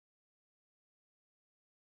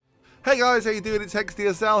Hey guys, how you doing? It's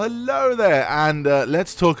HexDSL. Hello there, and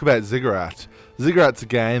let's talk about Ziggurat. Ziggurat's a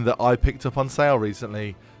game that I picked up on sale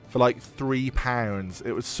recently for like £3.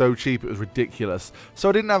 It was so cheap, it was ridiculous. So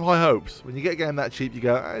I didn't have high hopes. When you get a game that cheap, you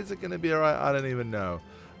go, oh, is it going to be alright? I don't even know.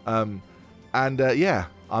 Yeah,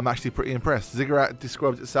 I'm actually pretty impressed. Ziggurat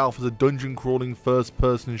describes itself as a dungeon crawling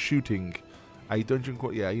first-person shooting. A dungeon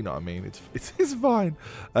crawl, yeah, you know what I mean. It's fine.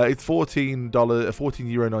 It's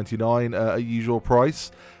 €14.99, a usual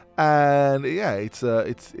price. And yeah, it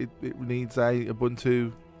needs a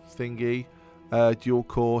Ubuntu thingy, dual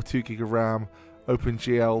core, 2 gig of RAM,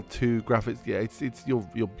 OpenGL, 2 graphics. Yeah,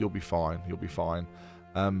 you'll be fine. You'll be fine.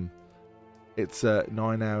 It's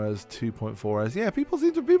 9 hours, 2.4 hours. Yeah, people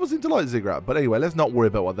seem to like Ziggurat. But anyway, let's not worry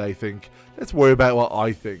about what they think. Let's worry about what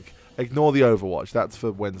I think. Ignore the Overwatch. That's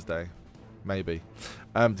for Wednesday, maybe.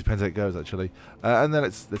 Depends how it goes actually. And then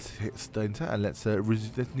let's hit enter and let's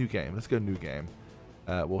new game. Let's go new game.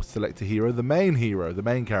 We'll select a hero, the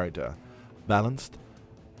main character, balanced,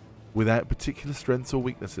 without particular strengths or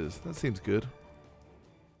weaknesses. That seems good.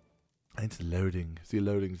 And it's loading. See,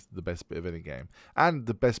 loading's the best bit of any game, and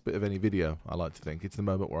the best bit of any video. I like to think it's the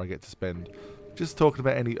moment where I get to spend just talking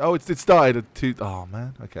about any. Oh, it started at 2. Oh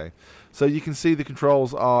man, okay. So you can see the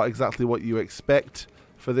controls are exactly what you expect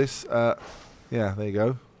for this. Yeah, there you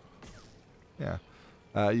go. Yeah,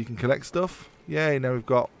 you can collect stuff. Yay! Now we've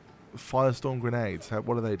got firestorm grenades.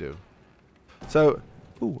 What do they do? So,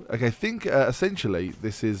 okay, think essentially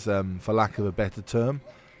this is, for lack of a better term,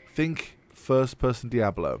 think first-person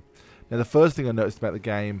Diablo. Now, the first thing I noticed about the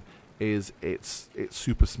game is it's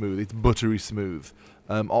super smooth. It's buttery smooth.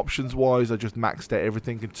 Options-wise, I just maxed out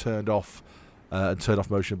everything and turned off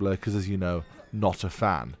motion blur because, as you know, not a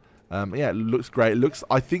fan. Yeah, it looks great.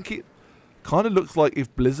 I think it kind of looks like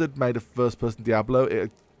if Blizzard made a first-person Diablo, it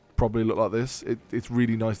probably look like this. It's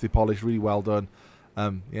really nicely polished, really well done.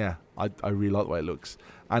 Yeah, I really like the way it looks.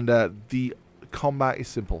 And the combat is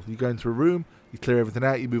simple. You go into a room, you clear everything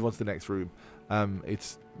out, you move on to the next room.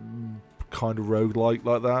 It's kind of roguelike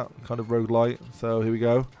like that, kind of roguelite. So here we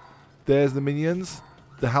go. There's the minions.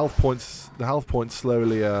 The health points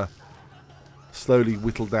slowly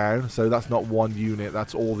whittle down. So that's not one unit.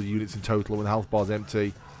 That's all the units in total. When the health bar's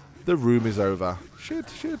empty, the room is over. Shit.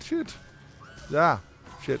 Yeah.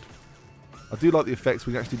 Shit. I do like the effects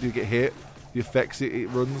when you actually do get hit. The effects it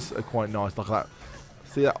runs are quite nice, like that.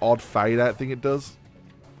 See that odd fade out thing it does?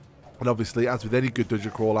 And obviously, as with any good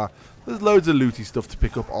dungeon crawler, there's loads of looty stuff to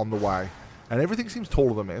pick up on the way. And everything seems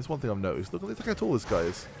taller than me. That's one thing I've noticed. Look how tall this guy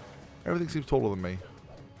is. Everything seems taller than me.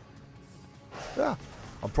 Yeah.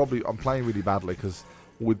 I'm playing really badly because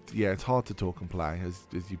it's hard to talk and play, as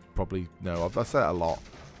you probably know. I say it a lot.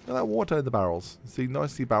 Look at that water in the barrels. See,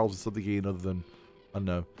 nice to see barrels with something in other than, I don't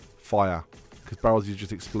know, fire, because barrels you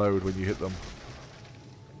just explode when you hit them.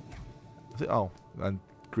 Oh, and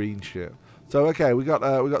green shit. So okay, we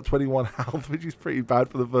got 21 health, which is pretty bad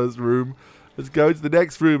for the first room. Let's go to the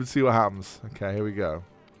next room and see what happens. Okay, here we go.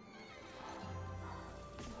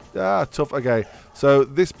 Ah, tough. Okay, so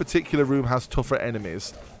this particular room has tougher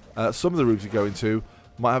enemies. Some of the rooms you go into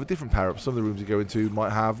might have a different power-up. Some of the rooms you go into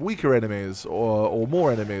might have weaker enemies or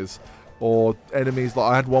more enemies. Or enemies,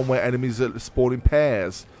 like I had one where enemies spawn in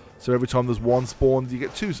pairs. So every time there's one spawned, you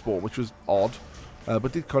get 2 spawn, which was odd.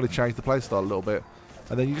 But did kind of change the playstyle a little bit.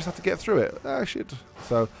 And then you just have to get through it. Ah, shit.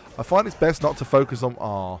 So I find it's best not to focus on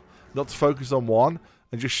one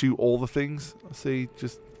and just shoot all the things. See,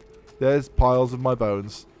 there's piles of my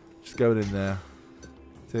bones. Just going in there.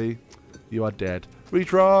 See? You are dead.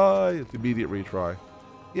 Retry! It's immediate retry.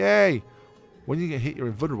 Yay! When you get hit, you're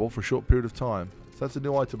invulnerable for a short period of time. So that's a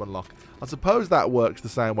new item unlock. I suppose that works the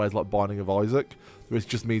same way as like Binding of Isaac, which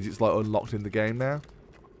just means it's like unlocked in the game now.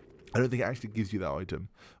 I don't think it actually gives you that item.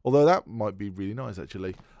 Although that might be really nice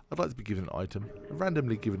actually. I'd like to be given an item.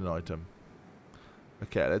 Randomly given an item.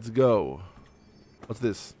 Okay, let's go. What's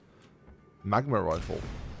this? Magma rifle.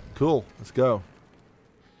 Cool, let's go.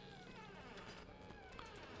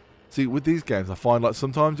 See, with these games, I find like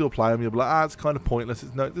sometimes you'll play them, you'll be like, it's kind of pointless.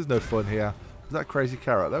 There's no fun here. Was that crazy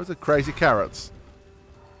carrot? Those are crazy carrots.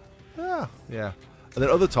 Yeah. And then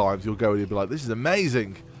other times you'll go and you'll be like, this is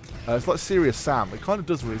amazing. It's like Serious Sam. It kind of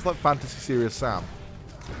does really. It's like Fantasy Serious Sam.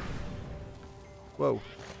 Whoa.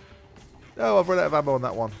 Oh, I've run out of ammo on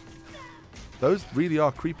that one. Those really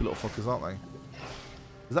are creepy little fuckers, aren't they?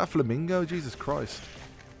 Is that Flamingo? Jesus Christ.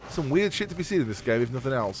 Some weird shit to be seen in this game, if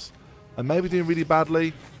nothing else. I may be doing really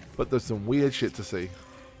badly, but there's some weird shit to see.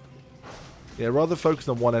 Yeah, rather focus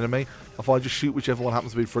on one enemy. I find just shoot whichever one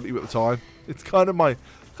happens to be in front of you at the time. It's kind of my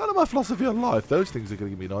philosophy on life. Those things are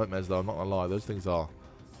going to give me nightmares, though. I'm not going to lie. Those things are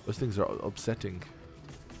upsetting.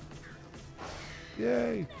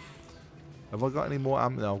 Yay! Have I got any more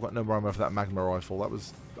ammo? No, I've got no more ammo for that magma rifle. That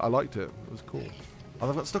was... I liked it. It was cool. Oh,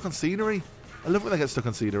 they've got stuck on scenery. I love when they get stuck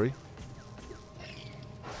on scenery.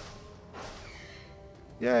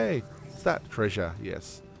 Yay. Stat treasure.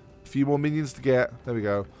 Yes. A few more minions to get. There we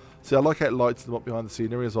go. See, I like how it lights them up behind the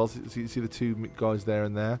scenery as well. So you see the two guys there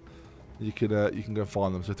and there. You can go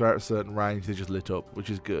find them. So if they're at a certain range, they're just lit up, which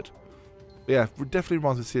is good. But yeah, it definitely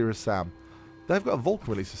reminds me of Serious Sam. They've got a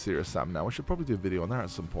Vulcan release of Serious Sam now. I should probably do a video on that at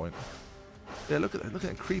some point. Yeah, look at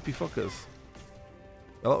that creepy fuckers.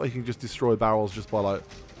 I like how you can just destroy barrels just by like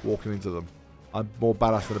walking into them. I'm more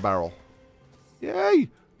badass than a barrel. Yay!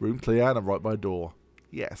 Room clear and I'm right by a door.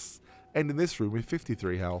 Yes. Ending this room with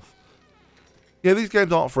 53 health. Yeah, these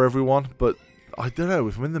games aren't for everyone, but I don't know,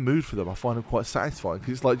 if I'm in the mood for them, I find them quite satisfying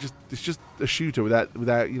because it's like it's just a shooter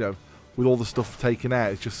without you know, with all the stuff taken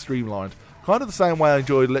out. It's just streamlined. Kind of the same way I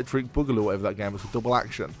enjoyed Electric Boogaloo, whatever that game was, with double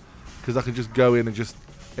action, because I can just go in and just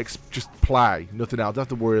play, nothing else. I don't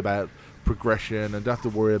have to worry about progression and don't have to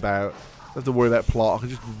worry about plot. I can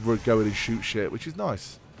just go in and shoot shit, which is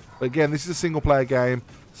nice. But again, this is a single player game,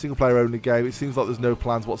 single player only game. It seems like there's no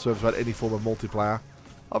plans whatsoever about any form of multiplayer.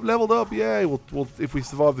 I've leveled up, yay! We'll if we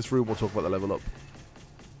survive this room, we'll talk about the level up.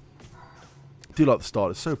 I do like the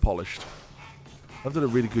start; it's so polished. I've done a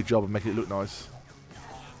really good job of making it look nice.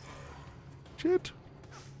 Shit!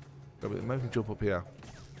 Maybe we can jump up here.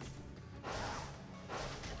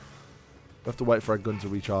 We have to wait for our gun to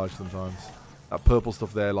recharge sometimes. That purple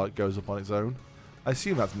stuff there, like, goes up on its own. I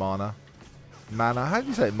assume that's mana. Mana? How do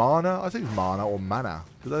you say it? Mana? I think it's mana or mana,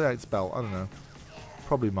 because I don't spell. I don't know.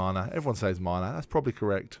 Probably mana. Everyone says mana. That's probably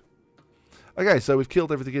correct. Okay, so we've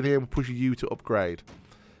killed everything in here. We'll push you to upgrade.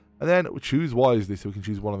 And then we'll choose wisely so we can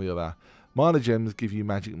choose one or the other. Mana gems give you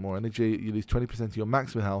magic more energy. You lose 20% of your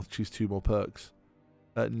maximum health. Choose 2 more perks.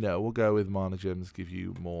 No, we'll go with mana gems give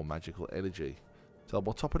you more magical energy. So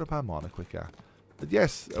we'll top it up our mana quicker. But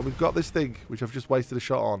yes, we've got this thing, which I've just wasted a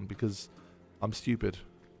shot on because I'm stupid,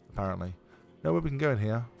 apparently. Nowhere we can go in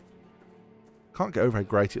here. Can't get over how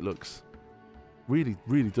great it looks. Really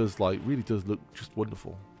does look just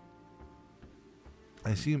wonderful.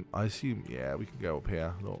 I assume, yeah, we can go up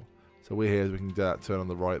here. Look. So we're here, so we can do that turn on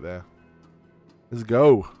the right there. Let's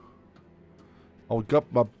go. Oh, got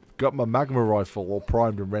my magma rifle all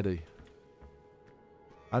primed and ready.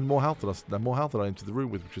 And more health than I entered the room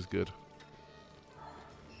with, which is good.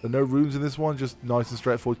 There are no rooms in this one, just nice and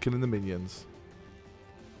straightforward killing the minions.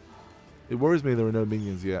 It worries me there are no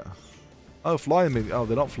minions yet. Oh, flying minions. Oh,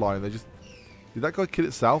 they're not flying, they're just... Did that guy kill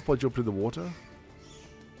itself by jumping in the water?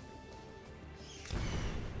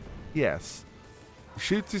 Yes.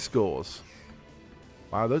 Shoots, he scores.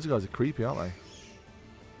 Wow, those guys are creepy, aren't they?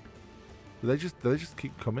 Do they just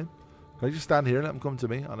keep coming? Can I just stand here and let them come to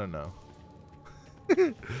me? I don't know.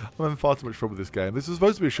 I'm having far too much fun with this game. This was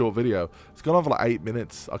supposed to be a short video. It's gone on for like 8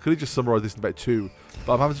 minutes. I could have just summarized this in about 2,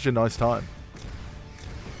 but I'm having such a nice time.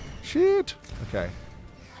 Shit. Okay.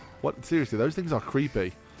 What? Seriously, those things are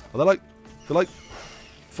creepy. Are they like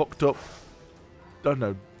fucked up, I don't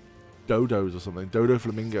know, dodos or something. Dodo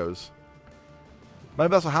flamingos. Maybe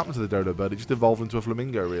that's what happened to the dodo bird. It just evolved into a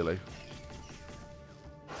flamingo, really.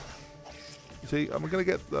 You see, am I going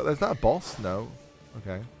to get... Is that a boss? No.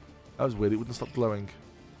 Okay. That was weird. It wouldn't stop glowing.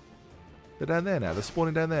 They're down there now. They're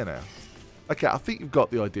spawning down there now. Okay, I think you've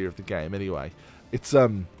got the idea of the game anyway. It's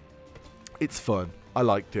fun. I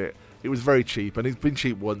liked it. It was very cheap, and it's been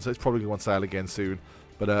cheap once, so it's probably going to on sale again soon.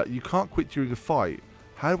 But you can't quit during a fight.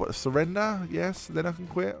 How? What? Surrender? Yes. Then I can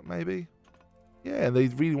quit. Maybe. Yeah. And they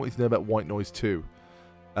really want you to know about white noise too.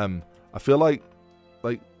 I feel like,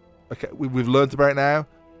 okay, we've learned about it now.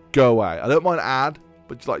 Go away. I don't mind ad,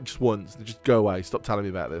 but just once, just go away. Stop telling me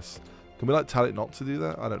about this. Can we tell it not to do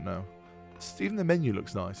that? I don't know. Even the menu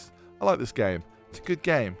looks nice. I like this game. It's a good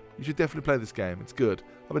game. You should definitely play this game. It's good.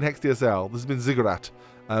 I've been HexDSL. This has been Ziggurat.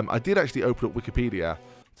 I did actually open up Wikipedia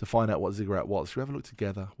to find out what Ziggurat was. Should we have a look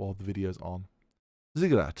together while the video's on?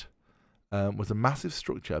 Ziggurat was a massive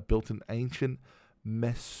structure built in ancient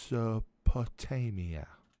Mesopotamia.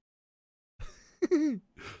 So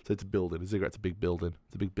it's a building. A ziggurat's a big building.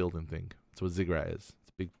 It's a big building thing. That's what a ziggurat is.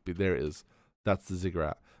 It's big. There it is. That's the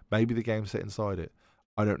ziggurat. Maybe the game's set inside it.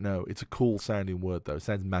 I don't know. It's a cool sounding word though. It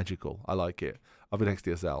sounds magical. I like it. I've been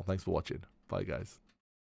HexDSL. Thanks for watching. Bye guys.